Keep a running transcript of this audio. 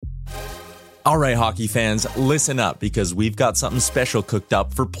All right, hockey fans, listen up because we've got something special cooked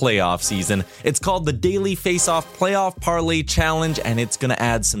up for playoff season. It's called the Daily Face-Off Playoff Parlay Challenge, and it's going to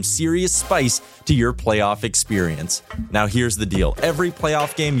add some serious spice to your playoff experience. Now, here's the deal. Every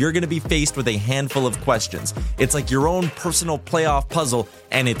playoff game, you're going to be faced with a handful of questions. It's like your own personal playoff puzzle,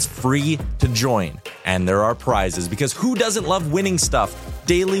 and it's free to join. And there are prizes, because who doesn't love winning stuff?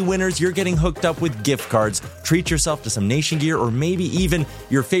 Daily winners, you're getting hooked up with gift cards. Treat yourself to some Nation gear or maybe even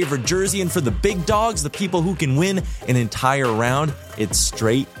your favorite jersey. And for the big dogs, the people who can win an entire round, it's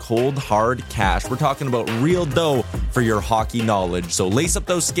straight, cold, hard cash. We're talking about real dough for your hockey knowledge. So lace up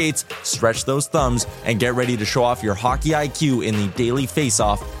those skates, stretch those thumbs, and get ready to show off your hockey IQ in the Daily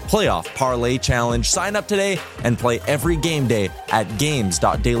Face-Off Playoff Parlay Challenge. Sign up today and play every game day at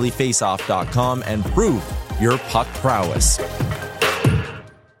games.dailyfaceoff.com and prove your puck prowess.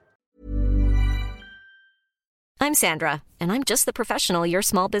 I'm Sandra, and I'm just the professional your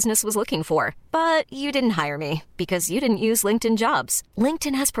small business was looking for. But you didn't hire me because you didn't use LinkedIn Jobs.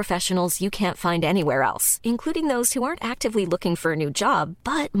 LinkedIn has professionals you can't find anywhere else, including those who aren't actively looking for a new job,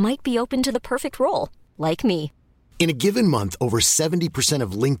 but might be open to the perfect role, like me. In a given month, over 70%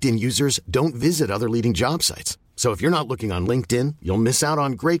 of LinkedIn users don't visit other leading job sites. So if you're not looking on LinkedIn, you'll miss out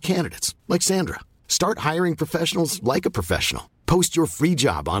on great candidates like Sandra. Start hiring professionals like a professional. Post your free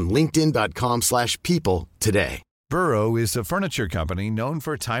job on linkedin.com/people today. Burrow is a furniture company known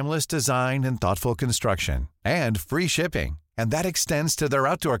for timeless design and thoughtful construction and free shipping, and that extends to their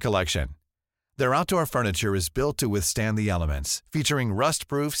outdoor collection. Their outdoor furniture is built to withstand the elements, featuring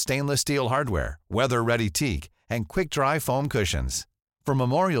rust-proof stainless steel hardware, weather-ready teak, and quick-dry foam cushions. For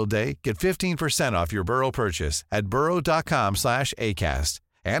Memorial Day, get 15% off your Burrow purchase at burrow.com/acast,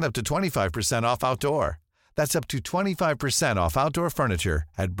 and up to 25% off outdoor. That's up to 25% off outdoor furniture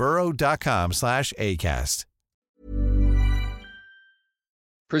at burrow.com/acast.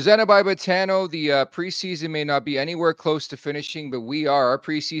 Presented by Botano, the preseason may not be anywhere close to finishing, but we are. Our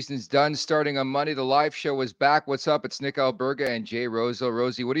preseason's done starting on Monday. The live show is back. What's up? It's Nick Alberga and Jay Roseau.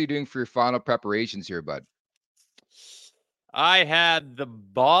 Rosie, what are you doing for your final preparations here, bud? I had the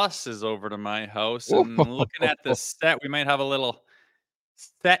bosses over to my house, and looking at the set, we might have a little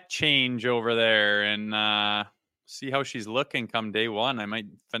set change over there and see how she's looking come day one. I might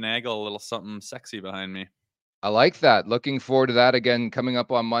finagle a little something sexy behind me. I like that. Looking forward to that again coming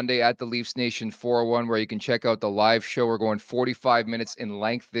up on Monday at the Leafs Nation 401, where you can check out the live show. We're going 45 minutes in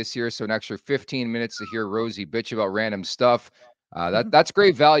length this year, so an extra 15 minutes to hear Rosie bitch about random stuff. That's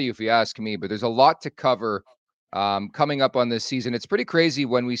great value if you ask me, but there's a lot to cover coming up on this season. It's pretty crazy.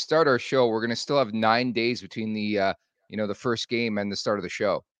 When we start our show, we're going to still have 9 days between the first game and the start of the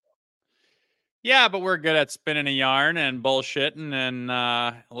show. Yeah, but we're good at spinning a yarn and bullshitting, and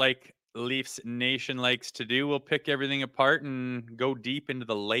like Leafs Nation likes to do, we'll pick everything apart and go deep into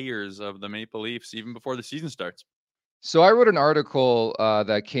the layers of the Maple Leafs even before the season starts. So I wrote an article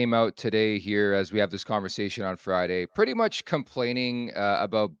that came out today here as we have this conversation on Friday, pretty much complaining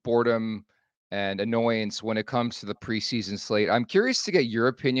about boredom and annoyance when it comes to the preseason slate. I'm curious to get your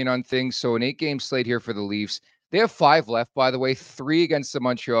opinion on things. So an 8-game slate here for the Leafs. They have 5 left, by the way, 3 against the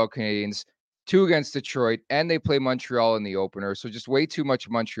Montreal Canadiens, 2 against Detroit, and they play Montreal in the opener. So just way too much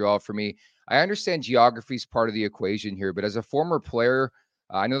Montreal for me. I understand geography is part of the equation here, but as a former player,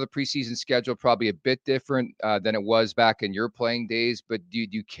 I know the preseason schedule probably a bit different than it was back in your playing days, but do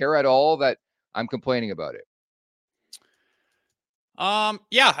you care at all that I'm complaining about it?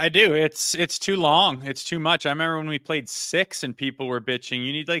 Yeah, I do. It's too long. It's too much. I remember when we played 6 and people were bitching,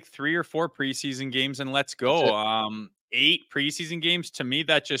 you need like 3 or 4 preseason games and let's go. 8 preseason games, to me,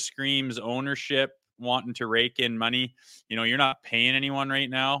 that just screams ownership wanting to rake in money. You're not paying anyone right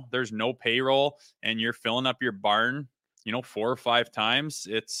now. There's no payroll and you're filling up your barn, 4 or 5 times.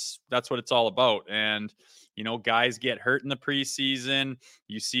 That's what it's all about. And, guys get hurt in the preseason.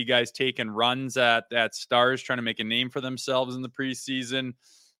 You see guys taking runs at stars trying to make a name for themselves in the preseason.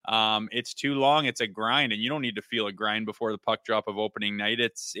 It's too long. It's a grind, and you don't need to feel a grind before the puck drop of opening night.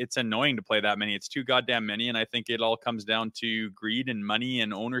 It's annoying to play that many. It's too goddamn many, and I think it all comes down to greed and money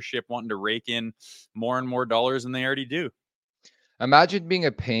and ownership wanting to rake in more and more dollars than they already do. Imagine being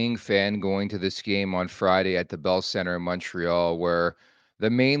a paying fan going to this game on Friday at the Bell Center in Montreal, where the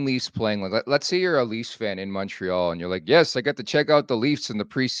main Leafs playing. Like, let's say you're a Leafs fan in Montreal, and you're like, yes, I got to check out the Leafs in the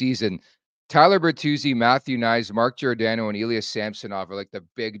preseason. Tyler Bertuzzi, Matthew Knies, Mark Giordano, and Ilya Samsonov are like the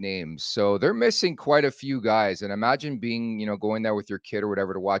big names. So they're missing quite a few guys. And imagine being, going there with your kid or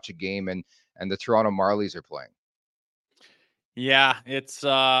whatever to watch a game and the Toronto Marlies are playing. Yeah, it's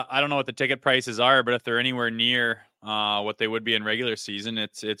I don't know what the ticket prices are, but if they're anywhere near what they would be in regular season,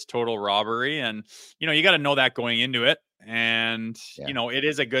 it's total robbery. And you got to know that going into it. And, Yeah. it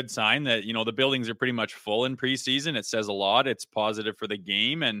is a good sign that, the buildings are pretty much full in preseason. It says a lot. It's positive for the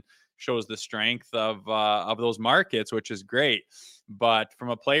game and shows the strength of those markets, which is great. But from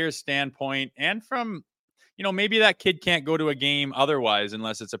a player's standpoint, and from, maybe that kid can't go to a game otherwise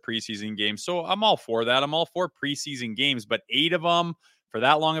unless it's a preseason game. So I'm all for that. I'm all for preseason games, but 8 of them for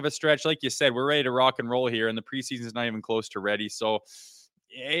that long of a stretch, like you said, we're ready to rock and roll here, and the preseason is not even close to ready. So,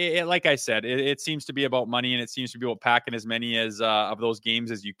 like I said, it seems to be about money, and it seems to be about packing as many as of those games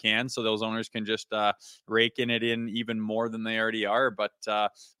as you can, so those owners can just rake in even more than they already are. But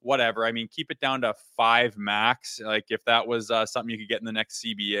whatever. I mean, keep it down to 5 max. Like if that was something you could get in the next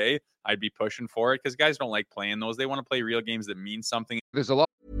CBA, I'd be pushing for it, because guys don't like playing those. They want to play real games that mean something. There's a lot.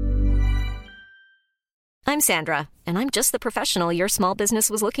 I'm Sandra, and I'm just the professional your small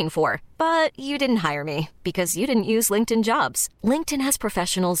business was looking for. But you didn't hire me because you didn't use LinkedIn Jobs. LinkedIn has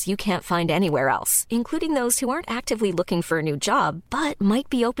professionals you can't find anywhere else, including those who aren't actively looking for a new job, but might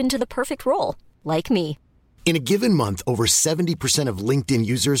be open to the perfect role, like me. In a given month, over 70% of LinkedIn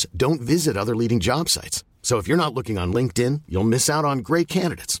users don't visit other leading job sites. So if you're not looking on LinkedIn, you'll miss out on great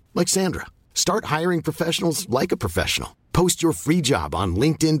candidates like Sandra. Start hiring professionals like a professional. Post your free job on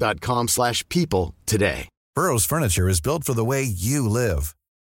linkedin.com/people today. Burrow's furniture is built for the way you live.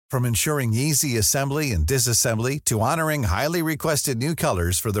 From ensuring easy assembly and disassembly to honoring highly requested new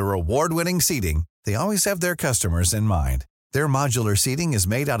colors for their award-winning seating, they always have their customers in mind. Their modular seating is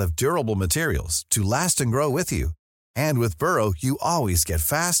made out of durable materials to last and grow with you. And with Burrow, you always get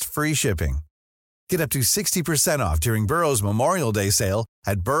fast, free shipping. Get up to 60% off during Burrow's Memorial Day sale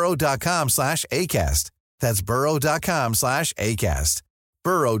at burrow.com/ACAST. That's burrow.com/ACAST.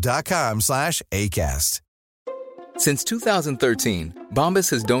 burrow.com/ACAST. Since 2013, Bombas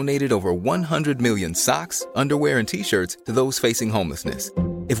has donated over 100 million socks, underwear, and T-shirts to those facing homelessness.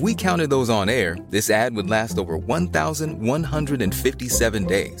 If we counted those on air, this ad would last over 1,157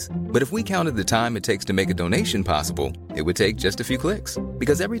 days. But if we counted the time it takes to make a donation possible, it would take just a few clicks.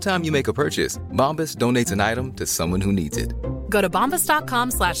 Because every time you make a purchase, Bombas donates an item to someone who needs it. Go to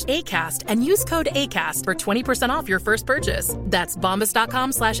bombas.com/ACAST and use code ACAST for 20% off your first purchase. That's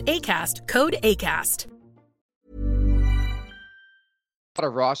bombas.com/ACAST, code ACAST. A lot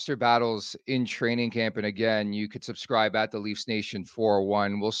of roster battles in training camp. And again, you could subscribe at the Leafs Nation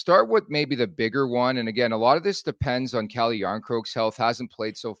 401. We'll start with maybe the bigger one. And again, a lot of this depends on Calle Jarnkrok's health. Hasn't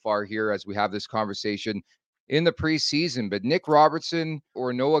played so far here as we have this conversation in the preseason. But Nick Robertson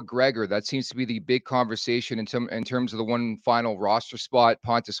or Noah Gregor, that seems to be the big conversation in terms of the one final roster spot.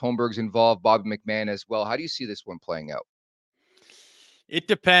 Pontus Holmberg's involved, Bobby McMahon as well. How do you see this one playing out? It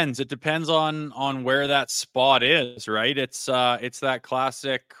depends. It depends on where that spot is, right? It's that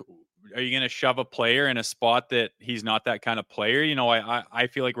classic. Are you going to shove a player in a spot that he's not that kind of player? I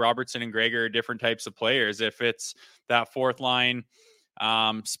feel like Robertson and Gregor are different types of players. If it's that fourth line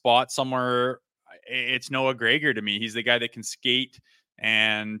spot somewhere, it's Noah Gregor to me. He's the guy that can skate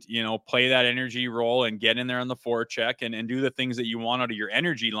and, play that energy role and get in there on the forecheck and do the things that you want out of your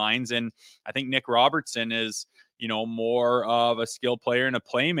energy lines. And I think Nick Robertson is, more of a skill player and a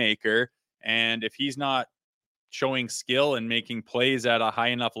playmaker. And if he's not showing skill and making plays at a high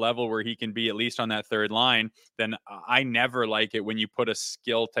enough level where he can be at least on that third line, then I never like it when you put a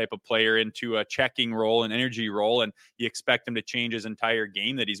skill type of player into a checking role, an energy role, and you expect him to change his entire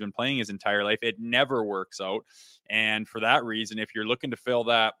game that he's been playing his entire life. It never works out. And for that reason, if you're looking to fill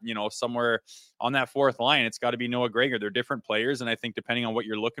that, somewhere on that fourth line, it's got to be Noah Gregor. They're different players. And I think depending on what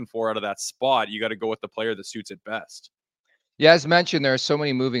you're looking for out of that spot, you got to go with the player that suits it best. Yeah, as mentioned, there are so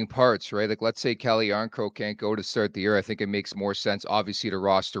many moving parts, right? Like, let's say Calle Jarnkrok can't go to start the year. I think it makes more sense, obviously, to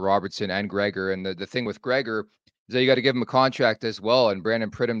roster Robertson and Gregor. And the thing with Gregor is that you got to give him a contract as well. And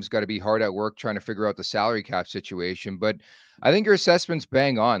Brandon Pridham's got to be hard at work trying to figure out the salary cap situation. But I think your assessment's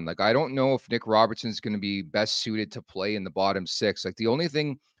bang on. Like, I don't know if Nick Robertson's going to be best suited to play in the bottom six. Like, the only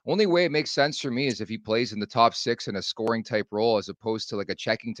way it makes sense for me is if he plays in the top six in a scoring type role as opposed to like a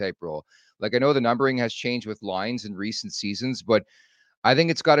checking type role. Like, I know the numbering has changed with lines in recent seasons, but I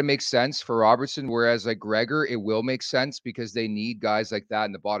think it's got to make sense for Robertson. Whereas like Gregor, it will make sense because they need guys like that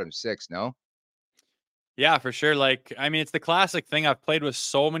in the bottom six. No? Yeah, for sure. Like, I mean, it's the classic thing. I've played with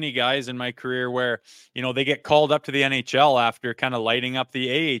so many guys in my career where, they get called up to the NHL after kind of lighting up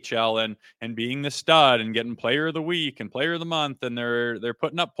the AHL and being the stud and getting player of the week and player of the month. And they're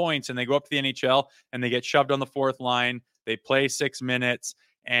putting up points and they go up to the NHL and they get shoved on the fourth line. They play 6 minutes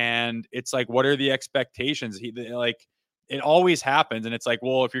and it's like, what are the expectations? It always happens. And it's like,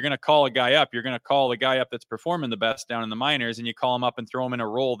 well, if you're going to call a guy up, you're going to call the guy up that's performing the best down in the minors, and you call him up and throw him in a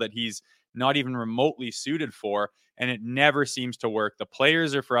role that he's not even remotely suited for. And it never seems to work. The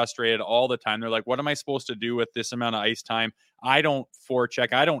players are frustrated all the time. They're like, what am I supposed to do with this amount of ice time? I don't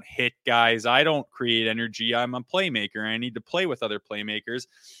forecheck. I don't hit guys. I don't create energy. I'm a playmaker. And I need to play with other playmakers.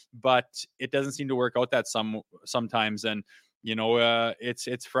 But it doesn't seem to work out that sometimes. And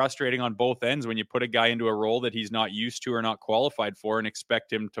it's frustrating on both ends when you put a guy into a role that he's not used to or not qualified for and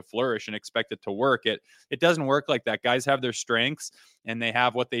expect him to flourish and expect it to work. It doesn't work like that. Guys have their strengths and they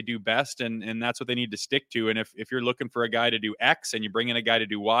have what they do best, and that's what they need to stick to. And if you're looking for a guy to do X and you bring in a guy to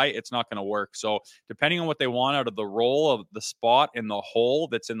do Y, it's not going to work. So depending on what they want out of the role, of the spot in the hole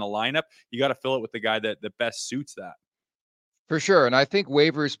that's in the lineup, you got to fill it with the guy that best suits that. For sure. And I think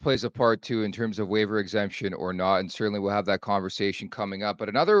waivers plays a part too in terms of waiver exemption or not. And certainly we'll have that conversation coming up. But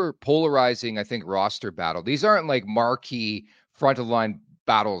another polarizing, I think, roster battle. These aren't like marquee front of line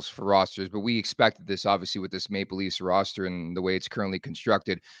battles for rosters, but we expected this obviously with this Maple Leafs roster and the way it's currently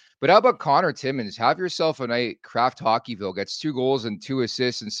constructed. But how about Connor Timmins? Have yourself a night. Kraft Hockeyville gets 2 goals and 2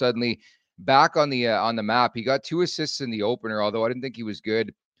 assists and suddenly back on the map. He got 2 assists in the opener, although I didn't think he was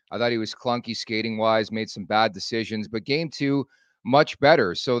good. I thought he was clunky skating wise, made some bad decisions, but game 2, much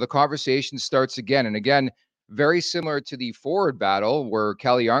better. So the conversation starts again. And again, very similar to the forward battle where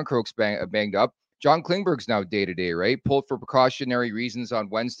Kelly Yarncroke's banged up. John Klingberg's now day-to-day, right? Pulled for precautionary reasons on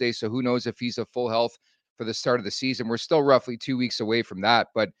Wednesday. So who knows if he's at full health for the start of the season. We're still roughly 2 weeks away from that.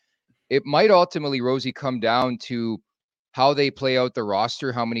 But it might ultimately, Rosie, come down to how they play out the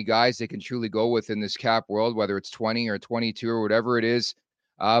roster, how many guys they can truly go with in this cap world, whether it's 20 or 22 or whatever it is.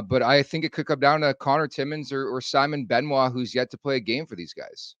 But I think it could come down to Connor Timmins or Simon Benoit, who's yet to play a game for these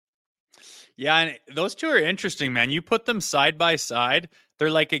guys. Yeah, and those two are interesting, man. You put them side by side,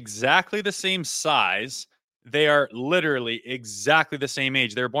 they're like exactly the same size. They are literally exactly the same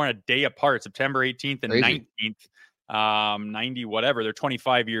age. They were born a day apart, September 18th and Crazy. 19th, 90, whatever. They're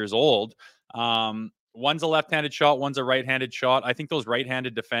 25 years old. One's a left-handed shot, one's a right-handed shot. I think those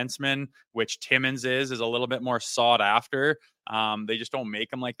right-handed defensemen, which Timmins is a little bit more sought after. They just don't make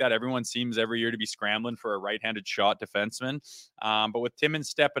them like that. Everyone seems every year to be scrambling for a right-handed shot defenseman. But with Timmins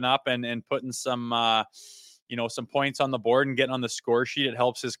stepping up and putting some points on the board and getting on the score sheet, it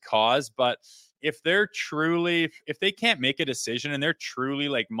helps his cause. But if they can't make a decision and they're truly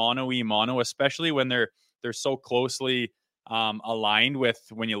like mono, especially when they're so closely aligned with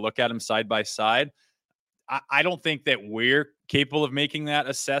when you look at them side by side, I don't think that we're capable of making that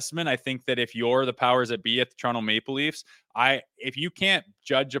assessment. I think that if you're the powers that be at the Toronto Maple Leafs, if you can't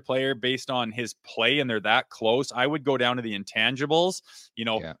judge a player based on his play and they're that close, I would go down to the intangibles.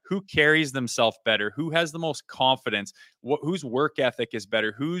 Who carries themselves better? Who has the most confidence? Whose work ethic is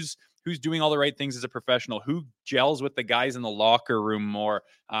better? Who's doing all the right things as a professional? Who gels with the guys in the locker room more?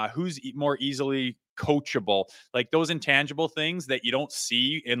 Who's more easily coachable? Like those intangible things that you don't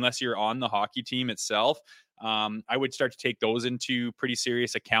see unless you're on the hockey team itself. I would start to take those into pretty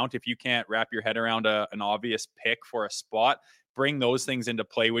serious account. If you can't wrap your head around an obvious pick for a spot, bring those things into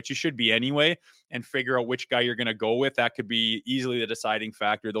play, which you should be anyway, and figure out which guy you're going to go with. That could be easily the deciding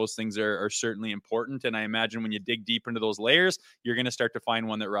factor. Those things are certainly important. And I imagine when you dig deep into those layers, you're going to start to find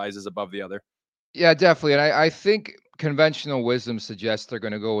one that rises above the other. Yeah, definitely. And I think conventional wisdom suggests they're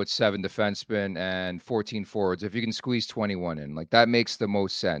going to go with 7 defensemen and 14 forwards. If you can squeeze 21 in, like that makes the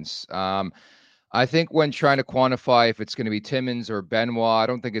most sense. I think when trying to quantify if it's going to be Timmins or Benoit, I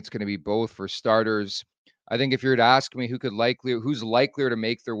don't think it's going to be both for starters. I think if you were to ask me who's likelier to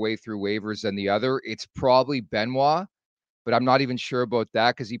make their way through waivers than the other, it's probably Benoit. But I'm not even sure about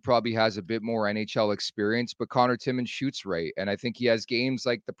that because he probably has a bit more NHL experience. But Connor Timmins shoots right. And I think he has games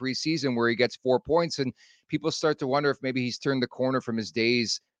like the preseason where he gets 4 points and people start to wonder if maybe he's turned the corner from his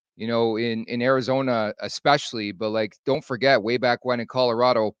days, in Arizona especially. But like, don't forget, way back when in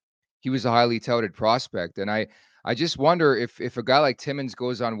Colorado, he was a highly touted prospect. And I just wonder if a guy like Timmins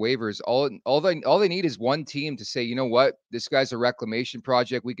goes on waivers, all they need is one team to say, you know what, this guy's a reclamation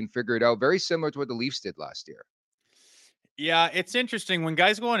project. We can figure it out. Very similar to what the Leafs did last year. Yeah, it's interesting when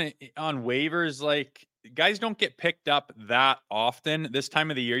guys go on waivers, like guys don't get picked up that often. This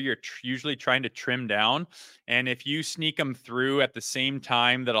time of the year, you're usually trying to trim down. And if you sneak them through at the same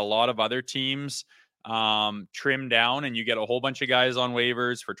time that a lot of other teams trim down and you get a whole bunch of guys on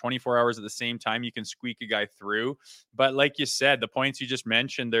waivers for 24 hours at the same time, you can squeak a guy through. But like you said, the points you just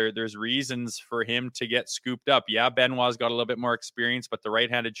mentioned, there's reasons for him to get scooped up. Yeah, Benoit's got a little bit more experience, but the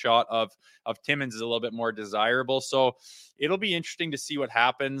right-handed shot of Timmins is a little bit more desirable. So it'll be interesting to see what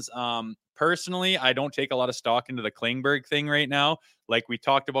happens. Personally, I don't take a lot of stock into the Klingberg thing right now. Like we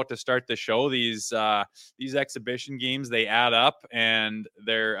talked about to start the show, these exhibition games, they add up and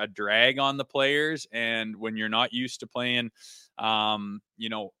they're a drag on the players. And when you're not used to playing,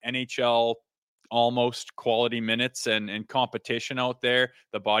 NHL almost quality minutes and competition out there,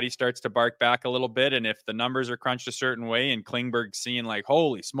 the body starts to bark back a little bit. And if the numbers are crunched a certain way and Klingberg's seeing like,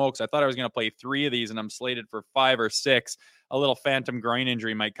 holy smokes, I thought I was going to play 3 of these and I'm slated for 5 or 6, a little phantom groin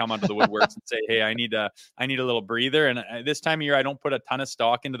injury might come out of the woodworks and say, hey, I need a little breather. And this time of year, I don't put a ton of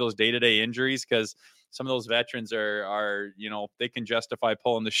stock into those day-to-day injuries because some of those veterans are they can justify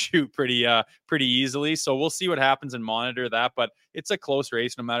pulling the chute pretty easily. So we'll see what happens and monitor that. But it's a close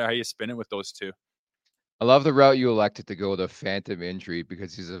race no matter how you spin it with those two. I love the route you elected to go with a phantom injury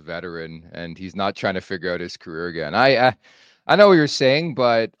because he's a veteran and he's not trying to figure out his career again. I know what you're saying,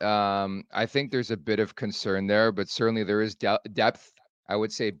 but I think there's a bit of concern there, but certainly there is depth, I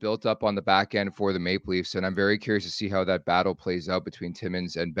would say, built up on the back end for the Maple Leafs. And I'm very curious to see how that battle plays out between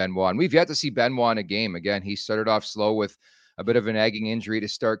Timmins and Benoit. And we've yet to see Benoit in a game. Again, he started off slow with a bit of an nagging injury to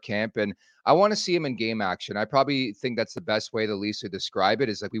start camp. And I want to see him in game action. I probably think that's the best way the Leafs would describe it,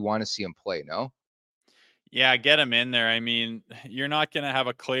 is like we want to see him play, no? Yeah, get him in there. I mean, you're not going to have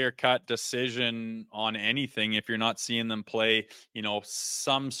a clear-cut decision on anything if you're not seeing them play,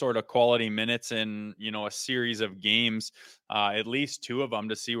 some sort of quality minutes in, a series of games, at least 2 of them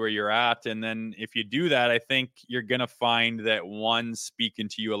to see where you're at. And then if you do that, I think you're going to find that one's speaking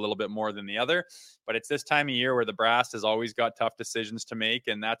to you a little bit more than the other. But it's this time of year where the brass has always got tough decisions to make,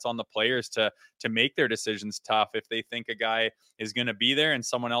 and that's on the players to make their decisions tough. If they think a guy is going to be there and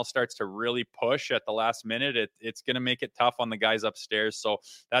someone else starts to really push at the last minute, it's going to make it tough on the guys upstairs. So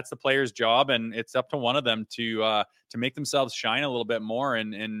that's the player's job, and it's up to one of them to make themselves shine a little bit more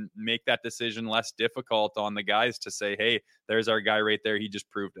and make that decision less difficult on the guys to say, hey, there's our guy right there. He just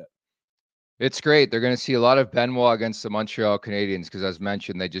proved it. It's great. They're going to see a lot of Benoit against the Montreal Canadiens because, as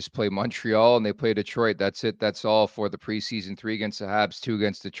mentioned, they just play Montreal and they play Detroit. That's it. That's all for the preseason. 3 against the Habs, 2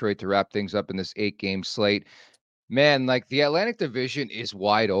 against Detroit to wrap things up in this 8-game slate. Man, like the Atlantic Division is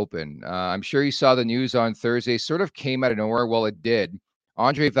wide open. I'm sure you saw the news on Thursday. Sort of came out of nowhere. Well, it did.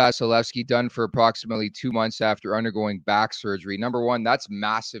 Andrei Vasilevsky done for approximately 2 months after undergoing back surgery. Number 1, that's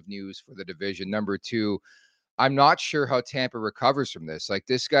massive news for the division. Number 2, I'm not sure how Tampa recovers from this. Like,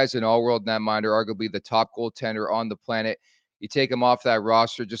 this guy's an all-world netminder, arguably the top goaltender on the planet. You take him off that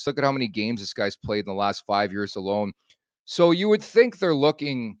roster, just look at how many games this guy's played in the last 5 years alone. So you would think they're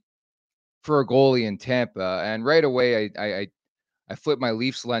looking for a goalie in Tampa. And right away, I flip my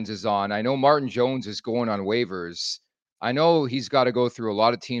Leafs lenses on. I know Martin Jones is going on waivers. I know he's got to go through a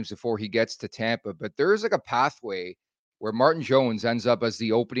lot of teams before he gets to Tampa, but there is like a pathway where Martin Jones ends up as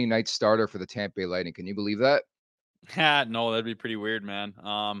the opening night starter for the Tampa Bay Lightning. Can you believe that? No, that'd be pretty weird, man.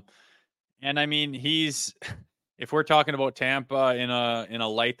 And I mean, if we're talking about Tampa in a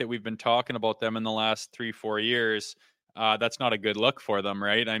light that we've been talking about them in the last 3-4 years, that's not a good look for them,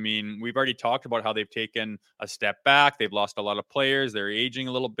 right? I mean, we've already talked about how they've taken a step back. They've lost a lot of players. They're aging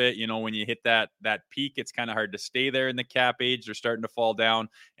a little bit. When you hit that peak, it's kind of hard to stay there in the cap age. They're starting to fall down.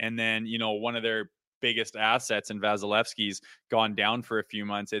 And then, one of their biggest assets in Vasilevsky's gone down for a few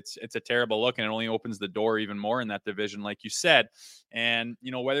months. It's a terrible look, and it only opens the door even more in that division, like you said. And,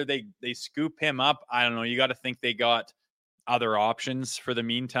 whether they scoop him up, I don't know. You got to think they got other options for the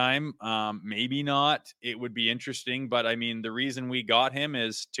meantime. Maybe not. It would be interesting, but I mean, the reason we got him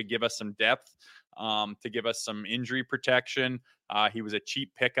is to give us some depth, to give us some injury protection. He was a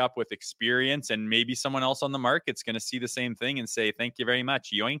cheap pickup with experience, and maybe someone else on the market's going to see the same thing and say, thank you very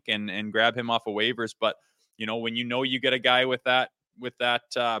much, yoink, and grab him off of waivers. But, when you get a guy with that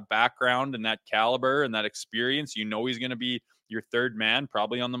background and that caliber and that experience, he's going to be your third man,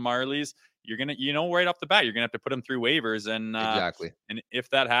 probably on the Marlies. You're going to, right off the bat, you're going to have to put him through waivers. And Exactly. And if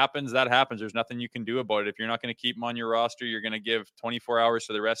that happens, that happens. There's nothing you can do about it. If you're not going to keep him on your roster, you're going to give 24 hours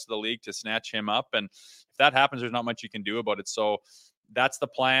to the rest of the league to snatch him up. And if that happens, there's not much you can do about it. So that's the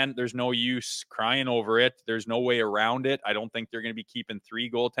plan. There's no use crying over it. There's no way around it. I don't think they're going to be keeping 3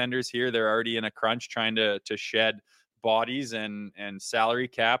 goaltenders here. They're already in a crunch trying to shed bodies and salary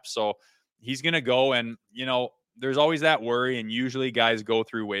cap. So he's going to go, and, there's always that worry, and usually guys go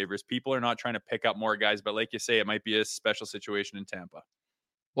through waivers. People are not trying to pick up more guys, but like you say, it might be a special situation in Tampa.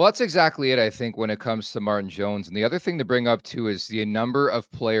 Well, that's exactly it, I think, when it comes to Martin Jones. And the other thing to bring up, too, is the number of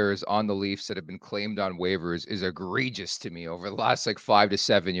players on the Leafs that have been claimed on waivers is egregious to me over the last, 5 to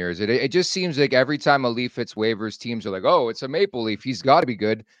 7 years. It just seems like every time a Leaf hits waivers, teams are like, oh, it's a Maple Leaf. He's got to be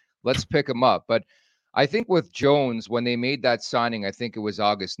good. Let's pick him up. But I think with Jones, when they made that signing, I think it was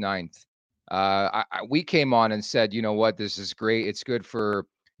August 9th, we came on and said, you know what, this is great. It's good for,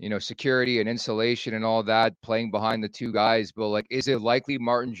 security and insulation and all that, playing behind the two guys. But like, is it likely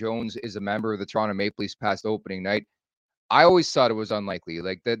Martin Jones is a member of the Toronto Maple Leafs past opening night? I always thought it was unlikely.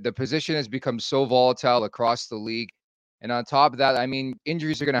 Like the position has become so volatile across the league. And on top of that, I mean,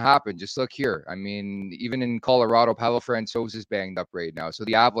 injuries are going to happen. Just look here. I mean, even in Colorado, Pavel Francouz is banged up right now. So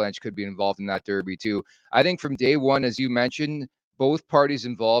the Avalanche could be involved in that derby too. I think from day one, as you mentioned, both parties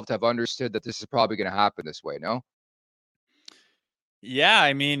involved have understood that this is probably going to happen this way, no? Yeah,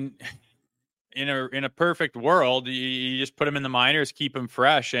 I mean, in a perfect world, you just put him in the minors, keep him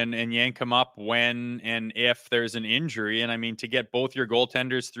fresh, and yank him up when and if there's an injury. And I mean, to get both your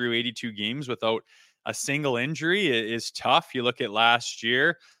goaltenders through 82 games without a single injury is tough. You look at last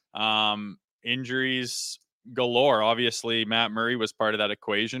year, injuries galore. Obviously, Matt Murray was part of that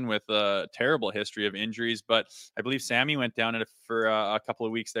equation with a terrible history of injuries, but I believe Sammy went down for a couple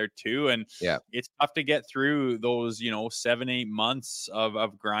of weeks there too. And yeah, it's tough to get through those, 7-8 months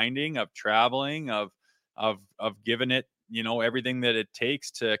of grinding, of traveling, of giving it, everything that it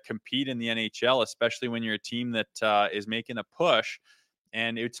takes to compete in the NHL, especially when you're a team that is making a push.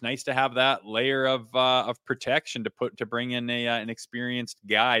 And it's nice to have that layer of protection to bring in an experienced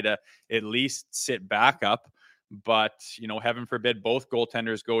guy to at least sit back up. But heaven forbid both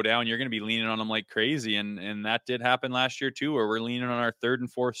goaltenders go down, you're going to be leaning on them like crazy, and that did happen last year too, where we're leaning on our third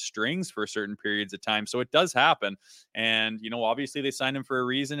and fourth strings for certain periods of time. So it does happen, and obviously they signed him for a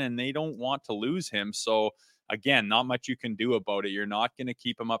reason, and they don't want to lose him. So again, not much you can do about it. You're not going to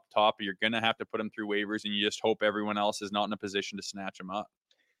keep him up top. You're going to have to put him through waivers, and you just hope everyone else is not in a position to snatch him up.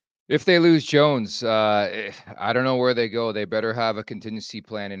 If they lose Jones, I don't know where they go. They better have a contingency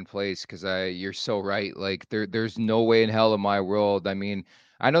plan in place because you're so right. Like there's no way in hell in my world. I mean,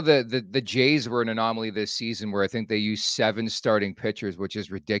 I know the Jays were an anomaly this season where I think they used 7 starting pitchers, which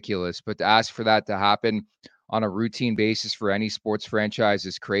is ridiculous. But to ask for that to happen on a routine basis for any sports franchise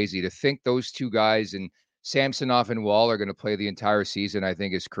is crazy. To think those two guys and Samsonov and Wall are going to play the entire season, I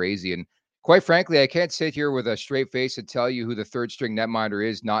think is crazy. And quite frankly, I can't sit here with a straight face and tell you who the third string netminder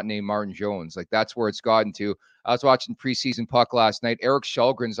is, not named Martin Jones. Like that's where it's gotten to. I was watching preseason puck last night. Eric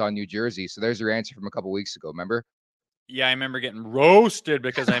Shulgren's on New Jersey. So there's your answer from a couple weeks ago. Remember? Yeah, I remember getting roasted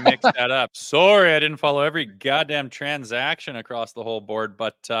because I mixed that up. Sorry, I didn't follow every goddamn transaction across the whole board.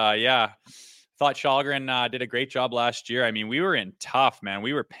 But yeah, thought Shalgren did a great job last year. I mean, we were in tough, man.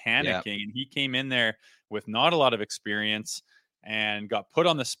 We were panicking, and he came in there with not a lot of experience and got put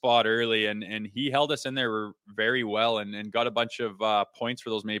on the spot early, and he held us in there very well and got a bunch of points for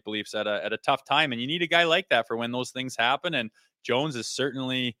those Maple Leafs at a tough time. And you need a guy like that for when those things happen. And Jones is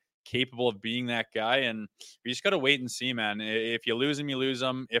certainly capable of being that guy, and we just got to wait and see, man. If you lose him, you lose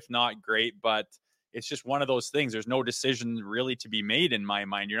him. If not, great, but it's just one of those things. There's no decision really to be made in my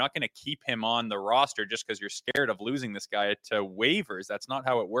mind. You're not going to keep him on the roster just because you're scared of losing this guy to waivers. That's not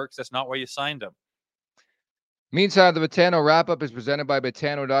how it works. That's not why you signed him. Meantime, the Betano wrap-up is presented by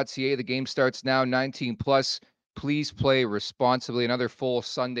Betano.ca. The game starts now, 19 plus. Please play responsibly. Another full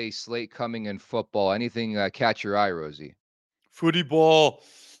Sunday slate coming in football. Anything catch your eye, Rosie? Footy ball.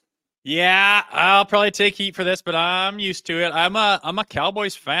 Yeah, I'll probably take heat for this, but I'm used to it. I'm a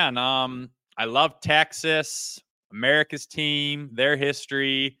Cowboys fan. I love Texas, America's team, their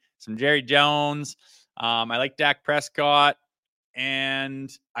history, some Jerry Jones. I like Dak Prescott,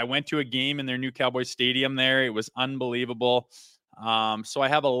 and I went to a game in their new Cowboys stadium there. It was unbelievable. So I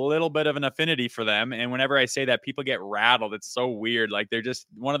have a little bit of an affinity for them. And whenever I say that, people get rattled. It's so weird. Like they're just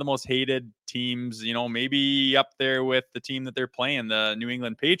one of the most hated teams, maybe up there with the team that they're playing, the New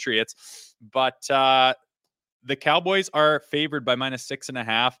England Patriots. But the Cowboys are favored by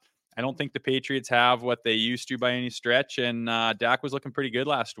 -6.5. I don't think the Patriots have what they used to by any stretch. And Dak was looking pretty good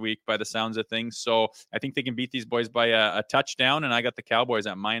last week by the sounds of things. So I think they can beat these boys by a touchdown. And I got the Cowboys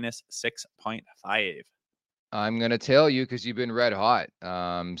at -6.5. I'm going to tell you because you've been red hot.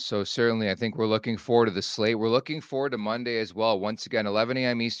 So certainly I think we're looking forward to the slate. We're looking forward to Monday as well. Once again, 11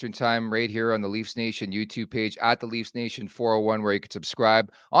 a.m. Eastern time right here on the Leafs Nation YouTube page at the Leafs Nation 401, where you can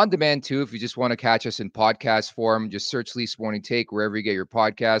subscribe on demand too. If you just want to catch us in podcast form, just search Leafs Morning Take wherever you get your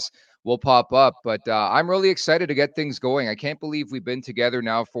podcasts. We'll pop up. But I'm really excited to get things going. I can't believe we've been together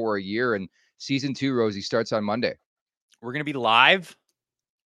now for a year, and season 2, Rosie, starts on Monday. We're going to be live?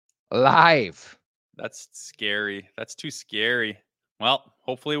 Live. That's scary. That's too scary. Well,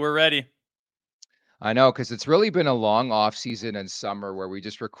 hopefully we're ready. I know, because it's really been a long off season and summer where we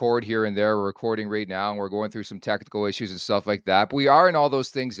just record here and there. We're recording right now, and we're going through some technical issues and stuff like that. But we are in all those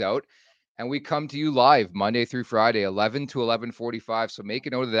things out, and we come to you live Monday through Friday, 11 to 11:45. So make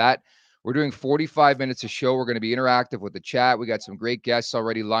a note of that. We're doing 45 minutes of show. We're going to be interactive with the chat. We got some great guests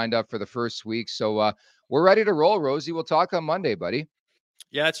already lined up for the first week. So we're ready to roll, Rosie. We'll talk on Monday, buddy.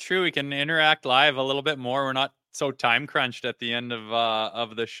 Yeah, it's true. We can interact live a little bit more. We're not so time crunched at the end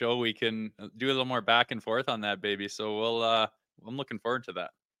of the show. We can do a little more back and forth on that baby. So I'm looking forward to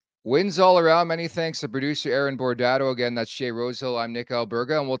that. Wins all around. Many thanks to producer Aaron Bordato. Again, that's Jay Rosehill. I'm Nick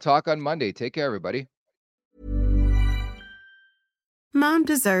Alberga, and we'll talk on Monday. Take care, everybody. Mom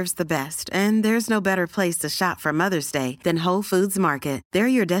deserves the best, and there's no better place to shop for Mother's Day than Whole Foods Market. They're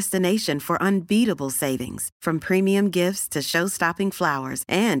your destination for unbeatable savings, from premium gifts to show-stopping flowers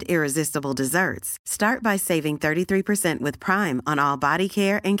and irresistible desserts. Start by saving 33% with Prime on all body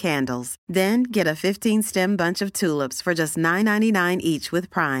care and candles. Then get a 15-stem bunch of tulips for just $9.99 each with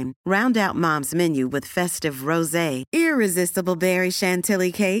Prime. Round out Mom's menu with festive rosé, irresistible berry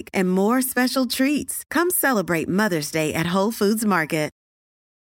chantilly cake, and more special treats. Come celebrate Mother's Day at Whole Foods Market.